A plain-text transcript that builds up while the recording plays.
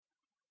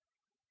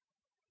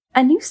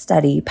A new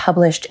study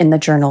published in the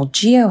journal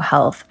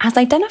GeoHealth has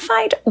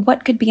identified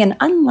what could be an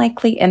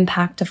unlikely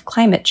impact of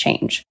climate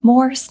change: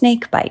 more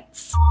snake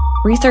bites.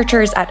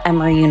 Researchers at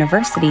Emory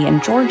University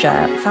in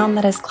Georgia found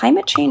that as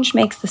climate change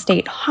makes the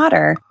state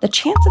hotter, the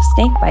chance of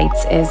snake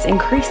bites is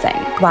increasing.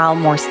 While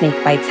more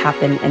snake bites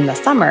happen in the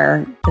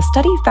summer, the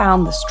study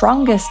found the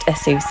strongest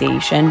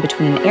association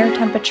between air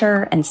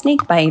temperature and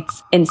snake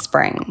bites in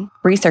spring.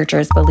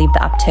 Researchers believe the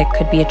uptick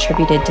could be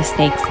attributed to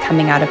snakes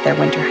coming out of their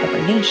winter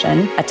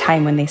hibernation, a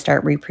time when they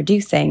start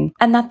reproducing,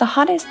 and that the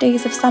hottest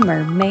days of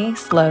summer may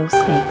slow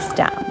snakes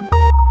down.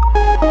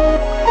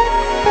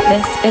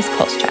 This is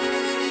Pulse Check.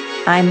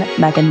 I'm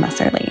Megan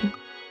Messerly.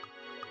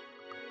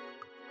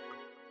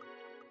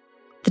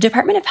 The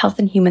Department of Health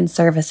and Human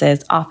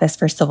Services Office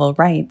for Civil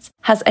Rights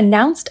has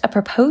announced a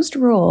proposed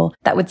rule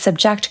that would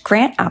subject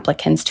grant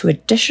applicants to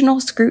additional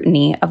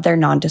scrutiny of their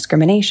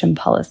non-discrimination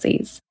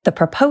policies. The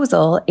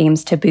proposal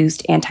aims to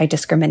boost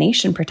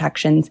anti-discrimination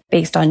protections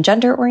based on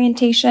gender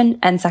orientation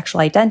and sexual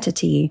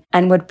identity,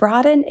 and would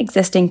broaden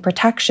existing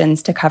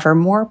protections to cover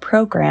more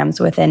programs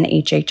within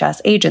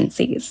HHS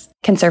agencies.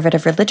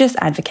 Conservative religious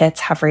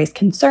advocates have raised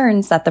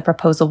concerns that the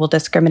proposal will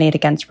discriminate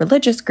against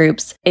religious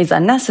groups, is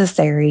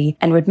unnecessary,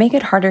 and would make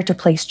it harder to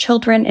place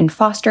children in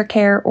foster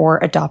care or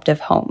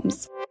adoptive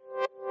homes.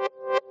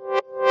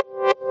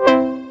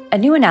 A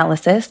new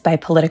analysis by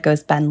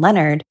Politico's Ben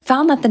Leonard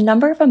found that the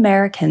number of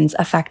Americans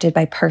affected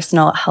by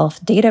personal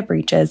health data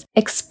breaches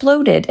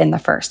exploded in the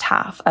first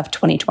half of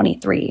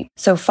 2023.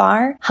 So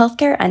far,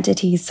 healthcare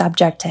entities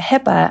subject to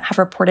HIPAA have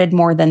reported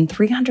more than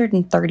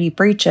 330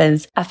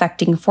 breaches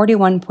affecting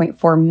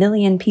 41.4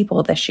 million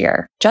people this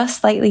year,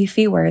 just slightly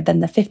fewer than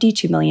the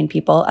 52 million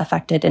people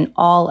affected in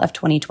all of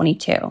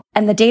 2022.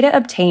 And the data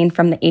obtained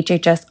from the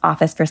HHS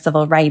Office for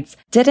Civil Rights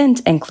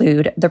didn't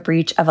include the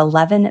breach of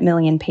 11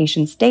 million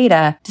patients'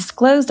 data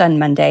disclosed on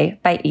Monday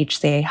by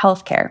HCA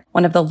Healthcare,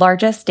 one of the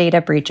largest data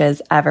breaches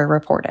ever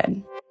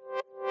reported.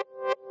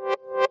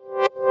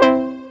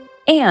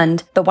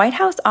 And the White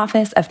House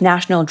Office of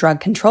National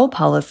Drug Control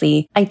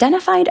Policy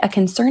identified a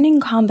concerning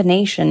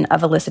combination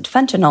of illicit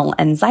fentanyl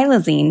and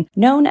xylazine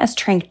known as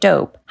Tranq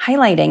Dope,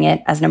 highlighting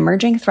it as an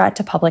emerging threat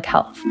to public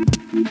health.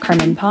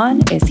 Carmen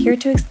Paun is here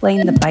to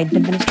explain the Biden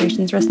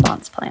administration's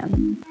response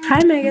plan.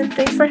 Hi, Megan.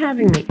 Thanks for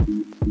having me.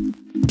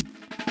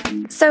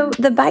 So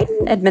the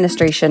Biden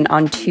administration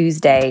on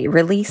Tuesday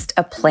released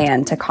a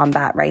plan to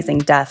combat rising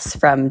deaths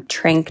from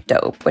Tranq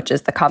Dope, which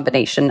is the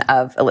combination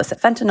of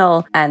illicit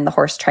fentanyl and the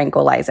horse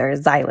tranquilizer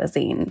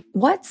xylazine.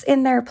 What's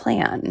in their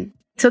plan?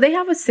 So they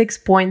have a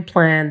 6-point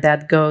plan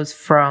that goes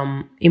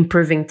from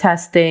improving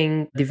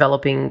testing,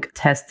 developing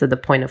tests at the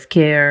point of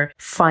care,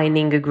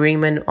 finding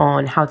agreement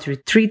on how to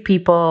treat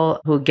people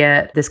who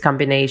get this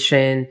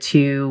combination,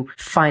 to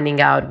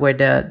finding out where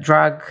the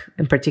drug,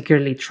 and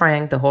particularly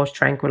Tranq, the horse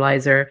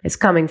tranquilizer, is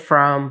coming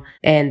from,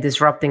 and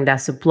disrupting that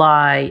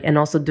supply, and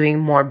also doing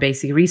more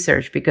basic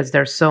research, because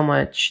there's so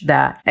much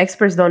that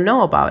experts don't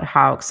know about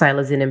how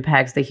xylazine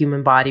impacts the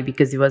human body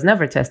because it was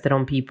never tested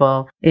on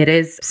people. It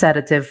is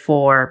sedative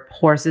for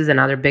horses and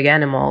other big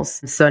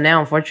animals. So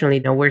now,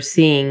 unfortunately, we're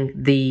seeing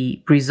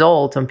the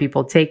result on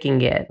people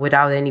taking it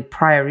without any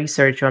prior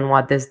research on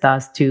what this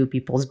does to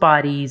people's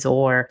bodies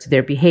or to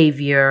their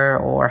behavior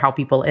or how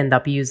people end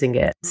up using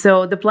it.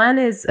 So the plan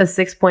is a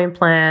 6-point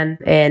plan,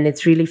 and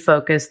it's really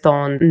focused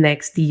on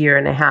next year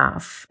and a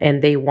half.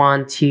 And they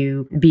want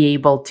to be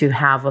able to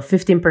have a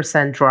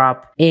 15%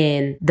 drop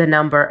in the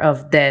number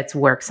of deaths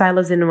where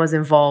xylazine was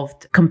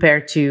involved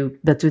compared to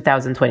the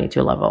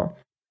 2022 level.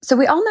 So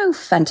we all know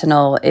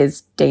fentanyl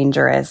is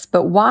dangerous,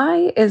 but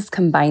why is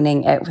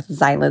combining it with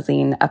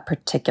xylazine a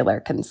particular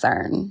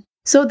concern?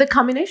 So the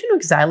combination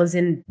of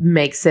xylazine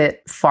makes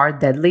it far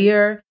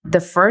deadlier. The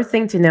first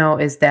thing to know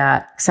is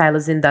that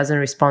xylazine doesn't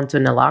respond to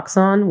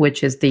naloxone,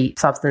 which is the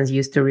substance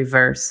used to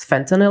reverse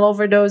fentanyl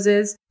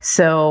overdoses.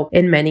 So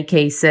in many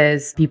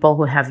cases, people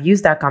who have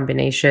used that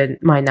combination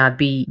might not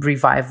be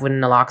revived with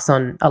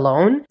naloxone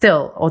alone.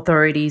 Still,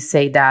 authorities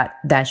say that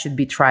that should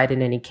be tried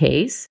in any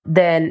case.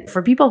 Then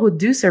for people who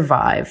do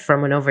survive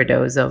from an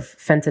overdose of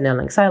fentanyl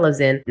and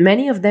xylazine,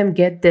 many of them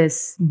get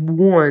these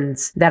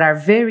wounds that are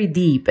very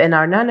deep and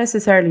are not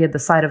necessarily at the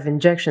site of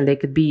injection. They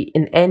could be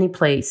in any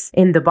place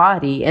in the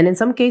body. And in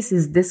some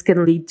cases, this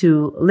can lead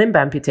to limb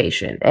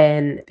amputation.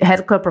 And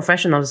healthcare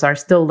professionals are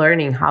still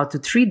learning how to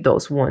treat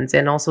those wounds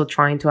and also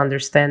trying to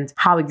understand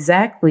how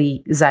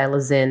exactly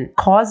xylazine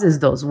causes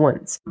those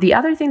wounds. The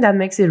other thing that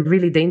makes it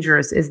really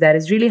dangerous is that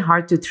it's really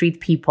hard to treat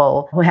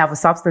people who have a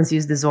substance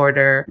use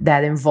disorder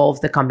that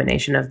involves the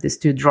combination of these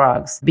two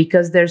drugs,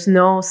 because there's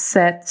no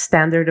set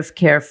standard of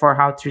care for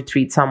how to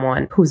treat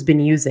someone who's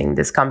been using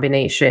this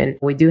combination.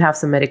 We do have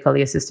some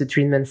medically assisted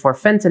treatment for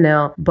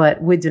fentanyl,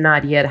 but we do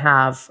not yet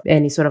have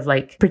any sort of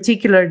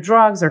particular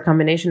drugs or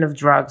combination of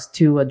drugs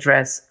to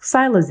address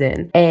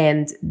xylazine.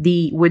 And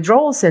the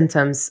withdrawal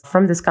symptoms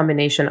from this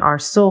combination are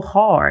so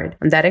hard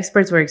that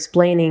experts were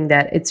explaining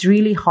that it's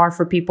really hard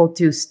for people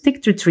to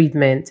stick to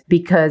treatment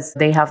because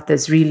they have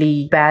this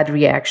really bad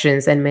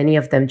reactions and many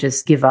of them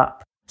just give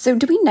up. So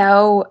do we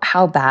know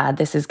how bad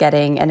this is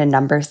getting in a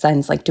number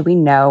sense? Like, do we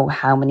know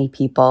how many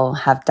people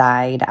have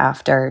died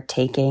after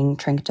taking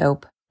Tranq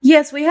Dope?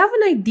 Yes, we have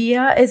an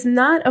idea. It's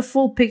not a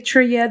full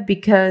picture yet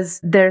because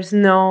there's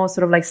no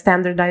sort of like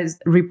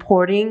standardized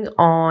reporting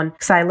on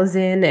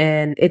xylazine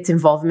and its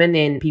involvement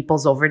in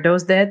people's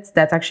overdose deaths.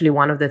 That's actually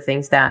one of the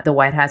things that the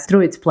White House,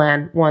 through its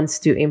plan, wants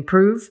to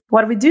improve.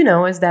 What we do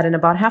know is that in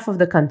about half of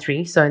the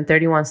country, so in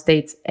 31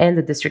 states and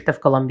the District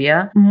of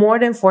Columbia, more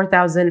than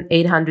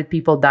 4,800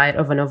 people died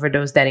of an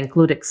overdose that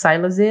included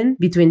xylazine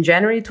between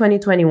January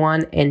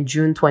 2021 and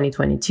June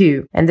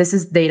 2022. And this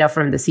is data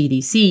from the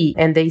CDC.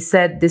 And they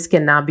said this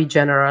cannot be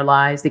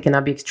generalized. It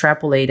cannot be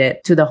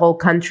extrapolated to the whole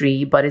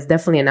country, but it's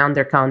definitely an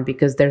undercount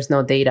because there's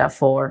no data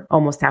for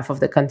almost half of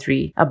the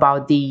country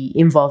about the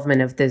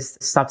involvement of this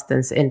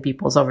substance in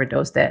people's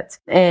overdose deaths.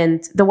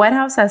 And the White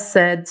House has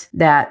said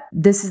that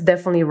this is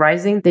definitely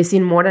rising. They've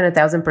seen more than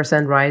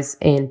 1,000% rise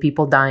in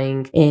people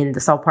dying in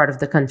the south part of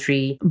the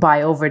country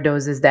by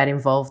overdoses that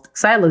involved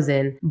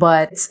xylazine.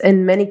 But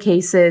in many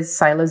cases,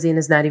 xylazine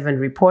is not even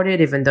reported,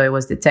 even though it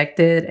was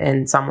detected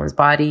in someone's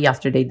body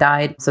after they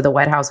died. So the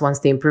White House wants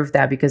to improve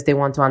that because they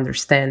want to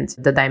understand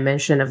the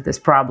dimension of this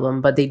problem,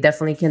 but they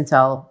definitely can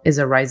tell is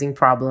a rising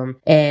problem.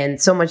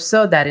 And so much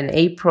so that in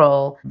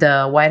April,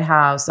 the White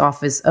House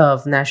Office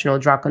of National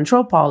Drug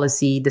Control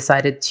Policy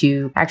decided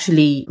to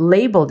actually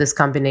label this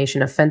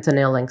combination of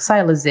fentanyl and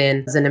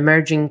xylazine as an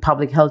emerging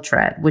public health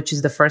threat, which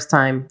is the first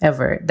time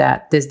ever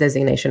that this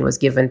designation was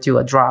given to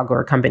a drug or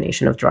a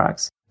combination of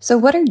drugs. So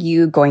what are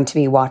you going to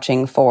be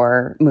watching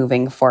for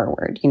moving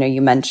forward?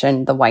 You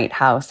mentioned the White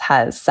House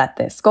has set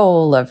this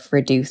goal of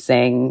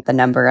reducing the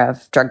number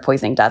of drug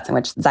poisoning deaths in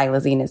which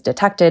xylazine is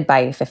detected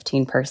by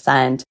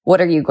 15%. What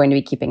are you going to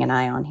be keeping an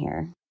eye on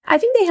here? I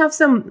think they have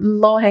some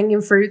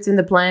low-hanging fruits in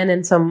the plan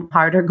and some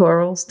harder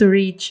goals to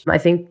reach. I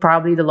think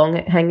probably the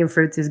low-hanging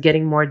fruits is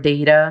getting more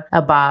data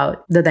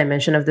about the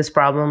dimension of this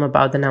problem,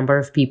 about the number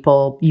of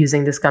people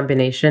using this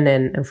combination,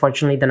 and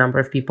unfortunately the number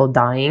of people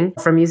dying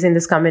from using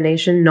this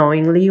combination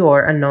knowingly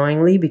or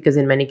unknowingly, because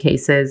in many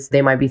cases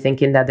they might be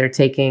thinking that they're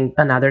taking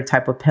another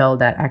type of pill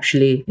that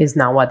actually is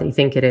not what they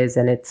think it is,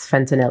 and it's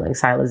fentanyl and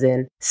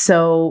xylazine.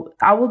 So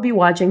I will be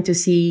watching to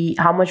see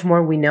how much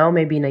more we know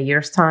maybe in a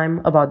year's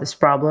time about this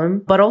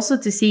problem, but also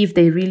to see if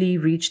they really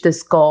reach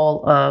this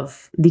goal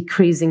of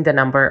decreasing the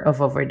number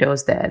of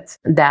overdose deaths.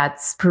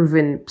 That's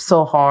proven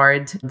so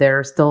hard. There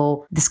are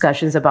still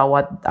discussions about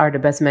what are the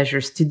best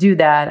measures to do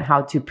that,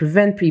 how to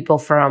prevent people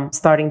from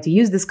starting to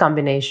use this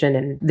combination,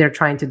 and they're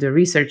trying to do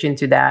research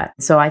into that.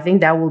 So I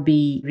think that will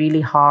be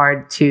really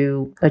hard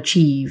to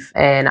achieve,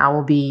 and I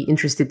will be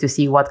interested to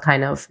see what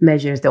kind of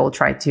measures they will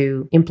try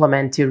to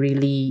implement to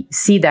really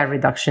see that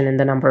reduction in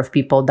the number of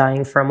people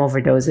dying from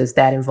overdoses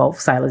that involve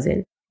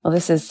xylazine. Well,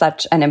 this is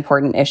such an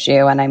important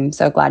issue, and I'm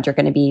so glad you're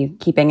going to be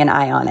keeping an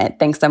eye on it.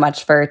 Thanks so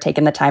much for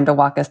taking the time to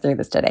walk us through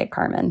this today,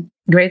 Carmen.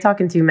 Great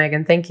talking to you,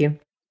 Megan. Thank you.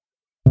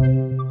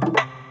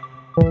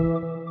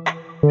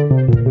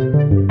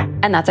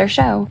 And that's our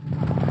show.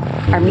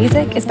 Our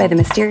music is by the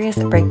mysterious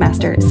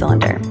Breakmaster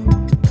Cylinder.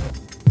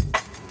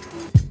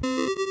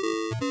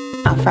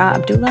 Afra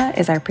Abdullah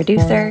is our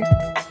producer.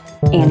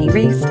 Annie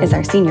Reese is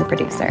our senior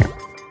producer.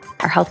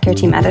 Our healthcare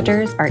team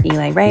editors are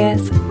Eli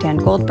Reyes, Dan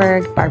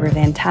Goldberg, Barbara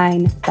Van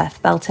Tyne,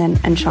 Beth Belton,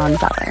 and Sean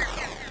Zeller.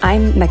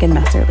 I'm Megan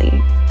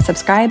Messerly.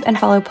 Subscribe and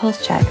follow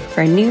Pulse Check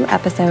for a new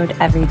episode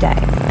every day.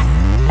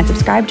 And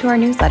subscribe to our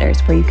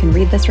newsletters where you can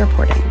read this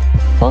reporting: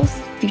 Pulse,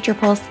 Future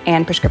Pulse,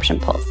 and Prescription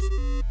Pulse.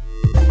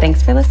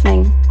 Thanks for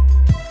listening.